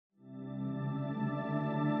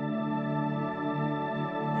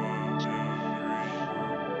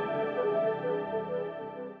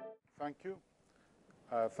you.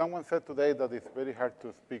 Someone said today that it's very hard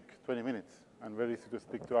to speak 20 minutes and very easy to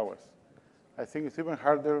speak 2 hours. I think it's even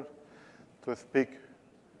harder to speak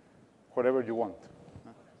whatever you want.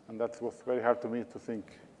 And that was very hard to me to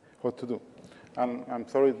think what to do. And I'm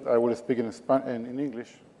sorry I will speak in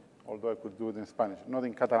English, although I could do it in Spanish, not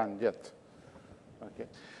in Catalan yet. Okay.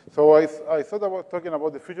 So I thought about talking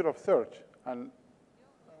about the future of search. And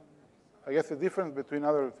I guess the difference between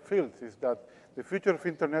other fields is that the future of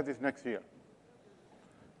Internet is next year.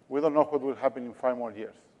 We don't know what will happen in 5 more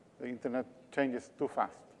years. The Internet changes too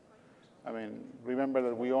fast. I mean, remember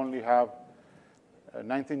that we only have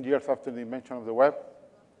 19 years after the invention of the web,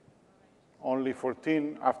 only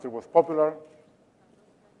 14 after it was popular,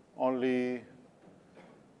 only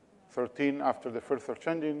 13 after the first search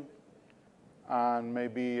engine, and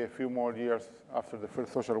maybe a few more years after the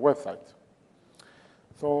first social website.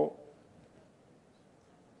 So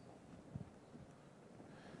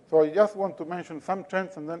I just want to mention some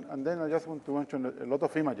trends, and then I just want to mention a lot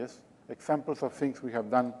of images, examples of things we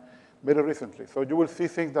have done very recently. So you will see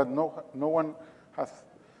things that no one has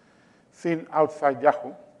seen outside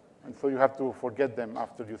Yahoo, and so you have to forget them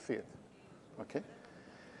after you see it. Okay?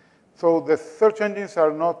 So the search engines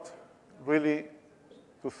are not really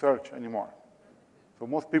to search anymore. So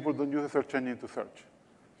most people don't use a search engine to search.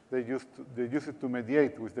 They use it to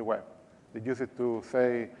mediate with the web. They use it to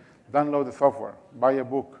say, download the software, buy a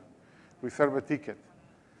book, reserve a ticket.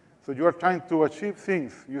 So you are trying to achieve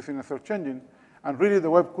things using a search engine, and really the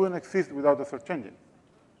web couldn't exist without a search engine.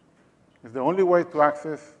 It's the only way to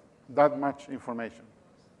access that much information.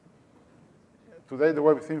 Today the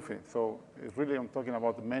web is infinite, so it's really, I'm talking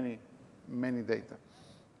about many, many data.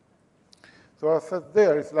 So as I said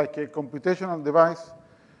there, it's like a computational device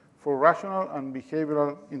for rational and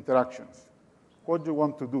behavioral interactions. What do you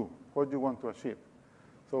want to do? What do you want to achieve?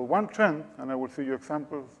 So one trend, and I will show you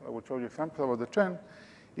examples about the trend,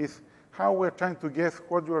 is how we're trying to guess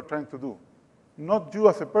what you are trying to do. Not you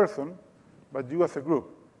as a person, but you as a group.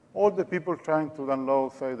 All the people trying to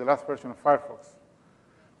download, say, the last version of Firefox.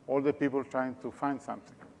 All the people trying to find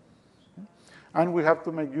something. And we have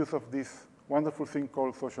to make use of this wonderful thing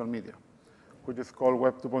called social media, which is called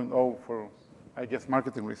Web 2.0 for, I guess,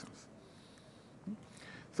 marketing reasons.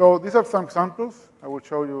 So these are some examples. I will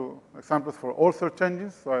show you examples for all search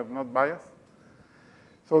engines, so I'm not biased.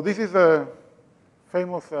 So this is a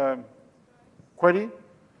famous query,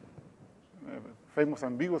 famous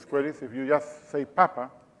ambiguous queries. If you just say Papa,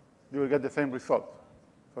 you will get the same result.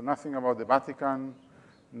 So nothing about the Vatican,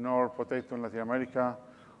 nor potato in Latin America,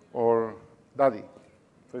 or Daddy.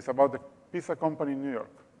 So it's about the pizza company in New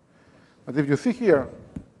York. But if you see here,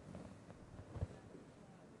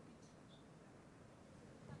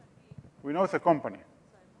 we know it's a company.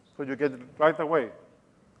 So you get right away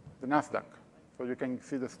the NASDAQ. So you can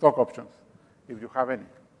see the stock options if you have any.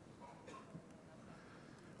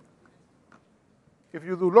 If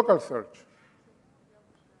you do local search,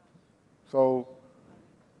 so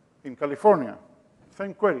in California,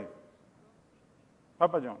 same query,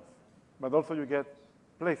 Papa John's, but also you get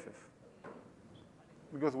places,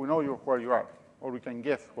 because we know where you are, or we can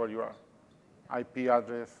guess where you are, IP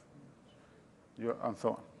address, and so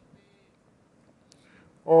on.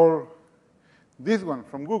 Or this one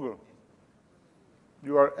from Google.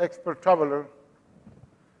 You are expert traveler,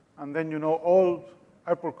 and then you know all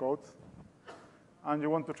airport codes, and you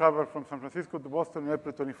want to travel from San Francisco to Boston in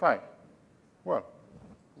April 25. Well,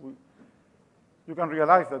 you can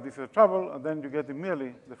realize that this is a travel, and then you get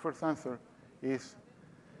immediately, the first answer is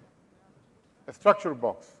a structure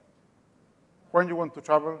box. When you want to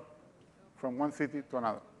travel from one city to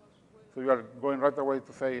another. So you are going right away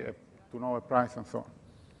to say, to know a price and so on.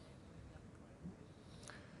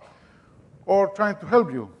 Or trying to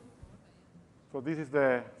help you. So this is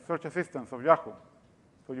the search assistance of Yahoo.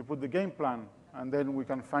 So you put the game plan, and then we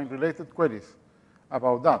can find related queries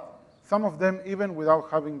about that. Some of them even without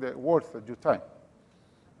having the words that you type.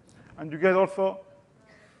 And you get also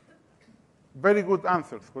very good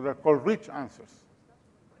answers, what are called rich answers.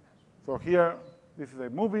 So here, this is a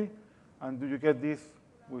movie, and you get this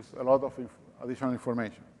with a lot of additional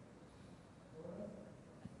information.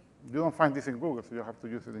 You don't find this in Google, so you have to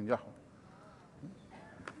use it in Yahoo.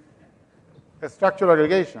 A structural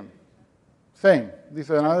aggregation, same.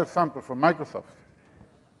 This is another sample from Microsoft.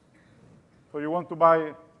 So you want to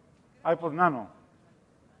buy iPod Nano.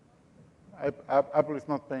 Apple is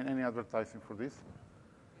not paying any advertising for this.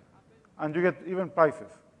 And you get even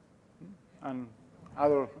prices and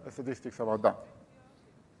other statistics about that.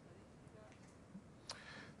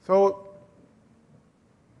 So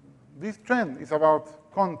this trend is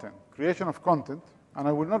about content, creation of content, And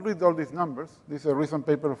I will not read all these numbers. This is a recent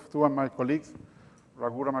paper of two of my colleagues,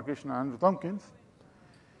 Raghu Ramakrishnan and Andrew Tompkins,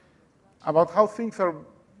 about how things are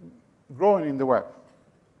growing in the web.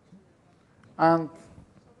 And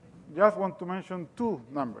just want to mention two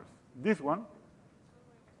numbers. This one,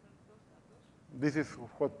 this is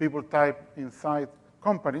what people type inside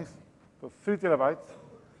companies, so 3 terabytes,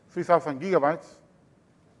 3,000 gigabytes,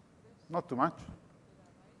 not too much.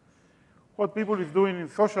 What people is doing in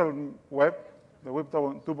social web, the Web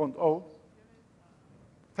 2.0,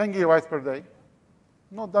 10 gigabytes per day,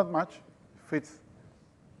 not that much, fits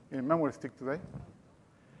in a memory stick today.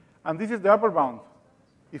 And this is the upper bound.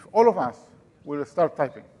 If all of us will start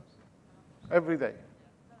typing every day,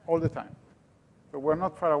 all the time. So we're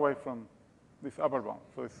not far away from this upper bound.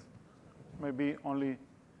 So it's maybe only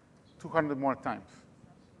 200 more times.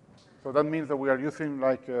 So that means that we are using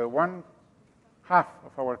like 1/2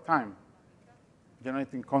 of our time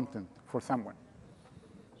generating content for someone.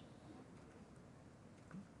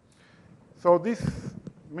 So this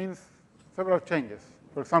means several changes.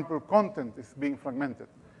 For example, content is being fragmented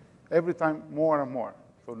every time more and more.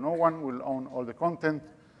 So no one will own all the content.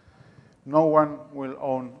 No one will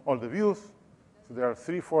own all the views. So there are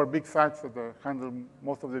 3, 4 big sites that handle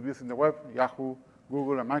most of the views in the web, Yahoo,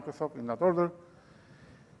 Google, and Microsoft in that order.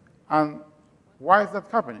 And why is that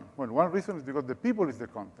happening? Well, one reason is because the people is the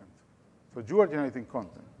content. So you are generating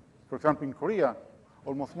content. For example, in Korea,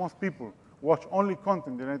 almost most people watch only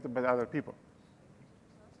content generated by other people.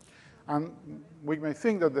 And we may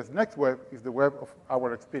think that this next web is the web of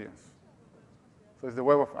our experience. So it's the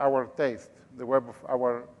web of our taste, the web of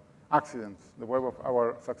our accidents, the web of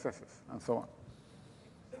our successes, and so on.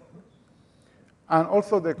 And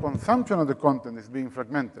also the consumption of the content is being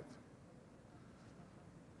fragmented.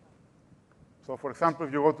 So for example,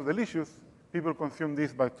 if you go to Delicious, people consume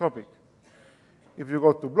this by topic. If you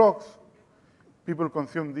go to blogs, people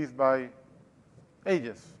consume this by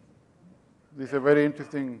ages. This is a very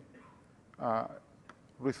interesting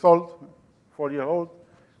result, 4-year-old,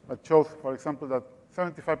 that shows, for example, that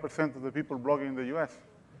 75% of the people blogging in the US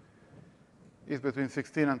is between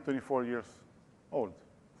 16 and 24 years old.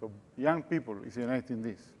 So young people is generating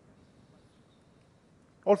this.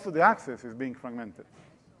 Also, the access is being fragmented.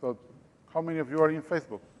 So how many of you are in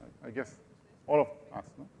Facebook? I guess all of us,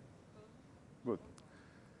 no? Good.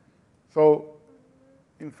 So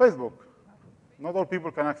in Facebook, not all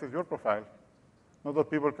people can access your profile. Not all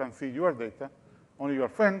people can see your data. Only your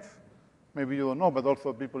friends. Maybe you don't know, but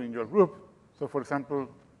also people in your group. So for example,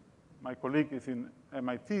 my colleague is in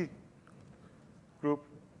MIT group.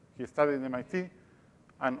 He studied in MIT.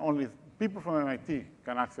 And only people from MIT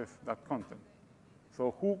can access that content.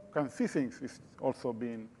 So who can see things is also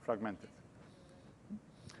being fragmented.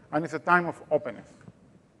 And it's a time of openness.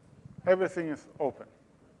 Everything is open.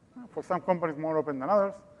 For some companies, more open than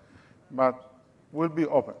others, but will be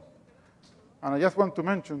open. And I just want to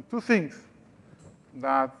mention 2 things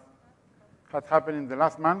that had happened in the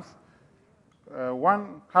last month.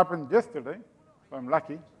 One happened yesterday, so I'm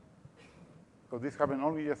lucky. So this happened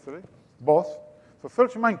only yesterday, both. So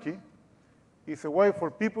SearchMonkey is a way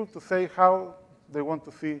for people to say how they want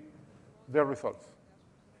to see their results.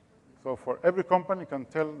 So for every company can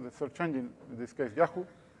tell the search engine, in this case Yahoo,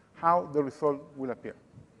 how the result will appear.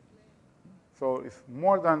 So it's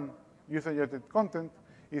more than user-generated content.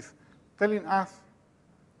 It's telling us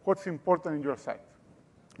what's important in your site.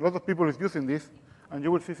 A lot of people is using this, and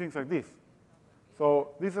you will see things like this. So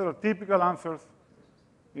these are the typical answers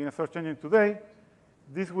in a search engine today.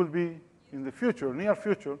 This will be in the future, near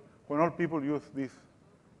future, when all people use this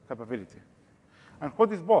capability. And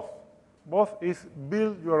what is both? Both is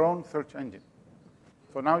build your own search engine.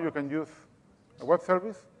 So now you can use a web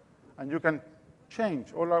service, and you can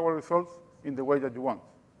change all our results in the way that you want.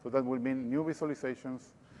 So that will mean new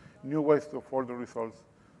visualizations, new ways to afford the results,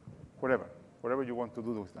 whatever you want to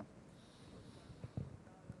do with them.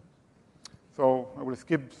 So I will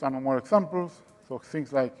skip some more examples. So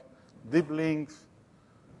things like deep links,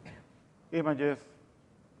 images,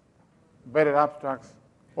 better abstracts,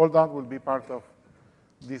 all that will be part of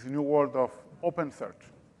this new world of open search.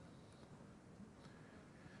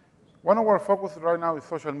 One of our focus right now is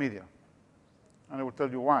social media, and I will tell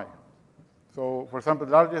you why. So, for example,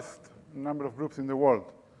 the largest number of groups in the world,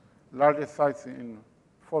 largest sites in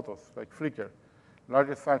photos, like Flickr,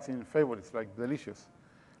 largest sites in favorites, like Delicious,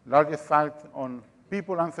 largest site on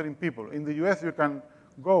people answering people. In the US, you can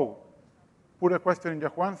go, put a question in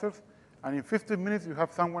Yahoo Answers, and in 15 minutes, you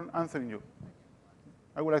have someone answering you.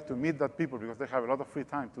 I would like to meet that people because they have a lot of free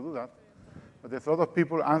time to do that. But there's a lot of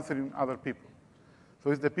people answering other people.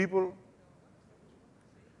 So it's the people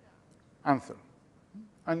answer.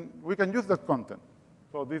 And we can use that content.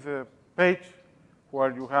 So this is a page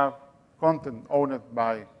where you have content owned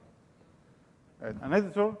by an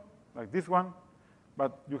editor, like this one,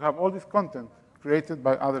 but you have all this content created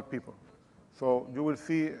by other people. So you will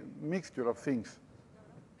see a mixture of things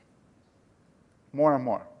more and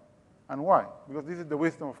more. And why? Because this is the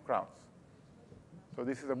wisdom of crowds. So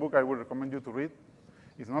this is a book I would recommend you to read.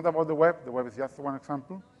 It's not about the web. The web is just one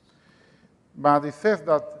example. But it says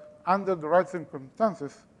that under the right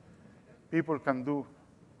circumstances, people can do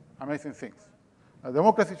amazing things.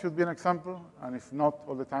 Democracy should be an example, and it's not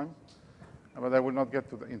all the time. But I will not get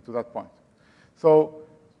into that point. So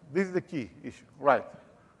this is the key issue, right?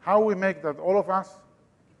 How we make that all of us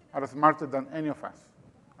are smarter than any of us.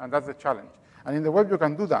 And that's the challenge. And in the web, you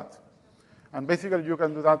can do that. And basically, you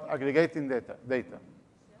can do that aggregating data.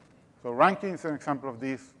 So ranking is an example of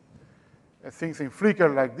this. Things in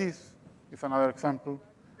Flickr like this is another example.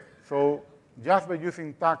 So just by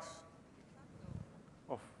using tags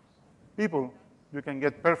of people, you can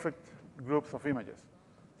get perfect groups of images.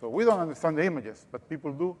 So we don't understand the images, but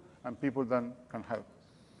people do, and people then can help.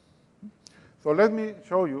 So let me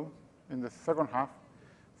show you, in the second half,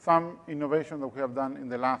 some innovation that we have done in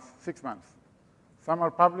the last 6 months. Some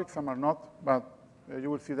are public, some are not, but you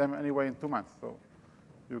will see them anyway in 2 months, so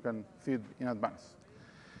you can see it in advance.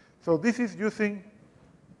 So this is using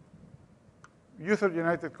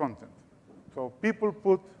user-generated content. So people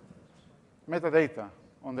put metadata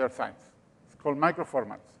on their sites. It's called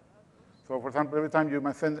microformats. So for example, every time you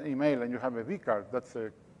might send an email and you have a vCard, that's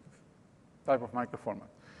a type of microformat.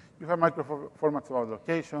 You have microformats about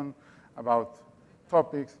location, about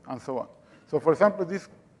topics, and so on. So for example, this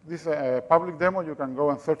public demo, you can go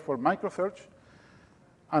and search for microsearch.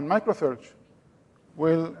 And microsearch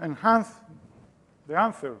will enhance the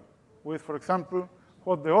answer with, for example,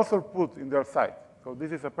 what the author put in their site. So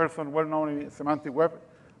this is a person well known in semantic web,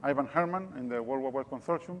 Ivan Herman, in the World Wide Web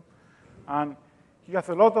Consortium. And he has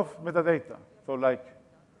a lot of metadata. So like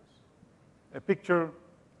a picture,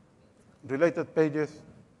 related pages,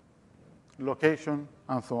 location,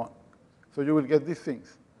 and so on. So you will get these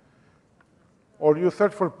things. Or you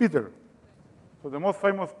search for Peter. So the most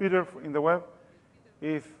famous Peter in the web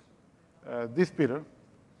is this Peter.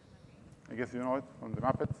 I guess you know it from the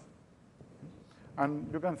Muppets. And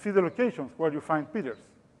you can see the locations where you find Peters.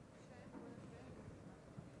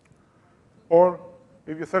 Or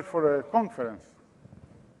if you search for a conference,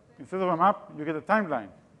 instead of a map, you get a timeline.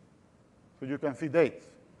 So you can see dates.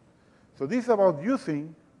 So this is about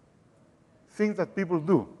using things that people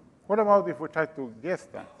do. What about if we try to guess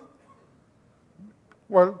that?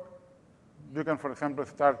 Well, you can, for example,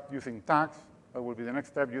 start using tags. That will be the next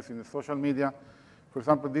step, using the social media. For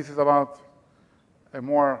example, this is about a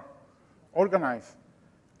more organized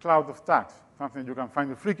cloud of tags, something you can find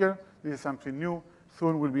in Flickr. This is something new,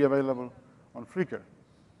 soon will be available on Flickr.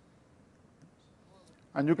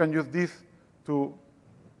 And you can use this to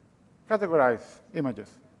categorize images.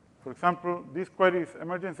 For example, this query is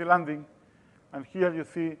emergency landing, and here you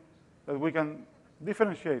see that we can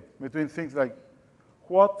differentiate between things like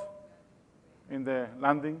what in the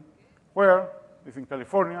landing, where is in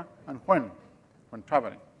California, and when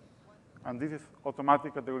traveling. And this is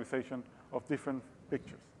automatic categorization of different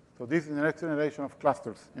pictures. So this is the next generation of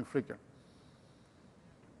clusters in Flickr.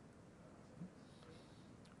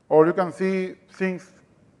 Or you can see things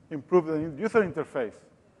improve the user interface.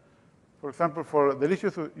 For example, for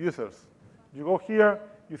delicious users, you go here,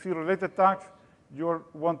 you see related tags, you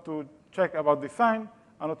want to check about design,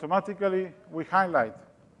 and automatically we highlight,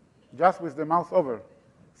 just with the mouse over,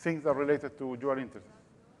 things that are related to your interest.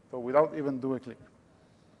 So without even doing a click.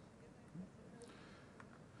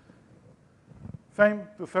 Same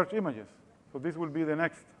to search images. So this will be the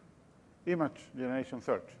next image generation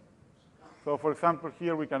search. So for example,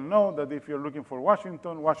 here we can know that if you're looking for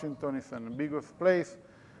Washington, Washington is an ambiguous place,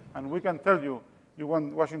 and we can tell you, you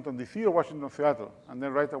want Washington, D.C. or Washington, Seattle, and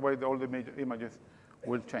then right away all the major images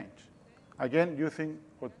will change. Again, using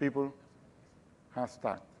what people have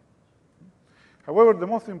tagged. However, the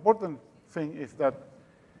most important thing is that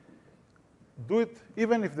do it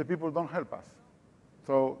even if the people don't help us.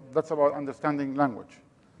 So that's about understanding language.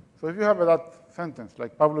 So if you have that sentence,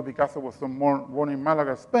 like Pablo Picasso was born in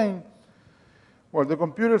Malaga, Spain, well, the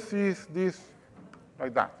computer sees this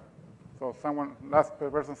like that. So last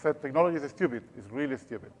person said, technology is stupid. It's really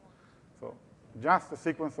stupid. So just a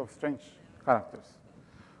sequence of strange characters.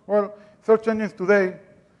 Well, search engines today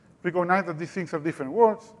recognize that these things are different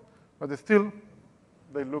words, but still,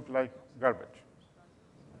 they look like garbage.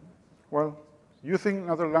 Well, using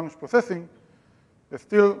natural language processing,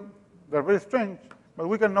 they're very strange, but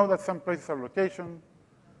we can know that some places are location,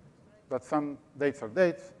 that some dates are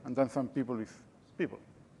dates, and then some people is people.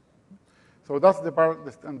 So that's the part,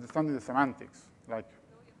 understanding the semantics. Like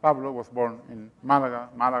Pablo was born in Malaga.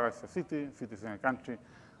 Malaga is a city is in a country,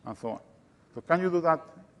 and so on. So can you do that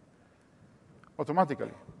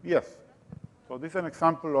automatically? Yes. So this is an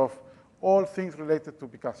example of all things related to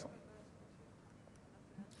Picasso.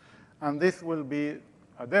 And this will be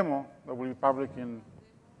a demo that will be public in,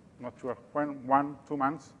 not sure when, 1-2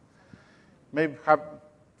 months. May have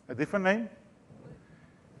a different name,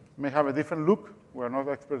 may have a different look. We're not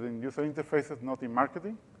experts in user interfaces, not in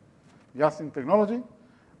marketing, just in technology.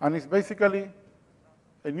 And it's basically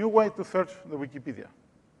a new way to search the Wikipedia.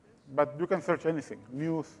 But you can search anything.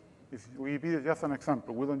 News, Wikipedia is just an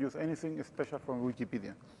example. We don't use anything special from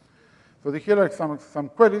Wikipedia. So here are some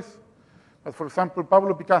queries. But for example,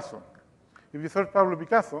 Pablo Picasso. If you search Pablo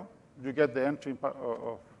Picasso, you get the entry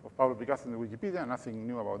of Pablo Picasso in the Wikipedia, nothing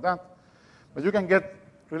new about that. But you can get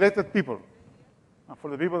related people. And for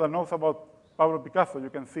the people that knows about Pablo Picasso, you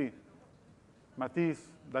can see Matisse,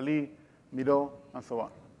 Dalí, Miró, and so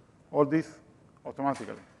on. All this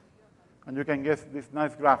automatically. And you can get this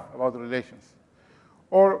nice graph about the relations.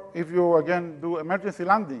 Or if you, again, do emergency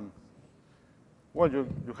landing, well,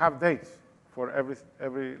 you have dates for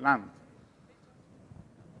every land.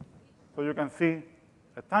 So you can see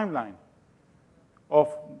a timeline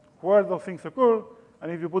of where those things occur,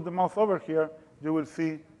 and if you put the mouse over here, you will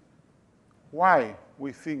see why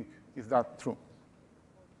we think is that true.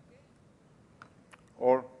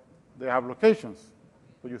 Or they have locations,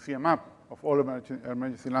 so you see a map of all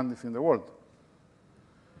emergency landings in the world.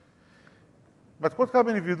 But what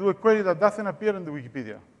happens if you do a query that doesn't appear in the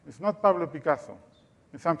Wikipedia? It's not Pablo Picasso.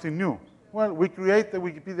 It's something new. Well, we create the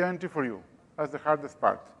Wikipedia entry for you. That's the hardest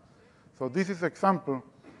part. So this is an example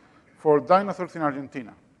for dinosaurs in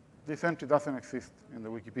Argentina. This entry doesn't exist in the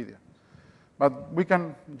Wikipedia. But we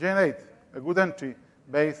can generate a good entry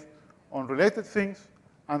based on related things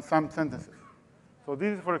and some sentences. So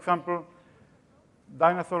this is, for example,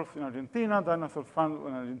 dinosaurs in Argentina, dinosaurs found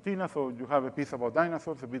in Argentina. So you have a piece about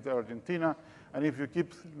dinosaurs, a bit of Argentina. And if you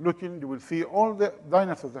keep looking, you will see all the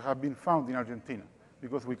dinosaurs that have been found in Argentina,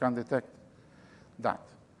 because we can detect that.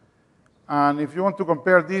 And if you want to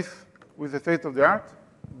compare this with the state of the art,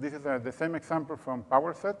 this is the same example from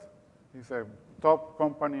PowerSet. It's a top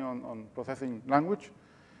company on processing language.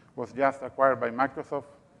 Was just acquired by Microsoft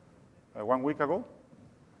 1 week ago.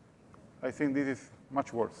 I think this is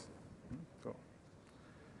much worse.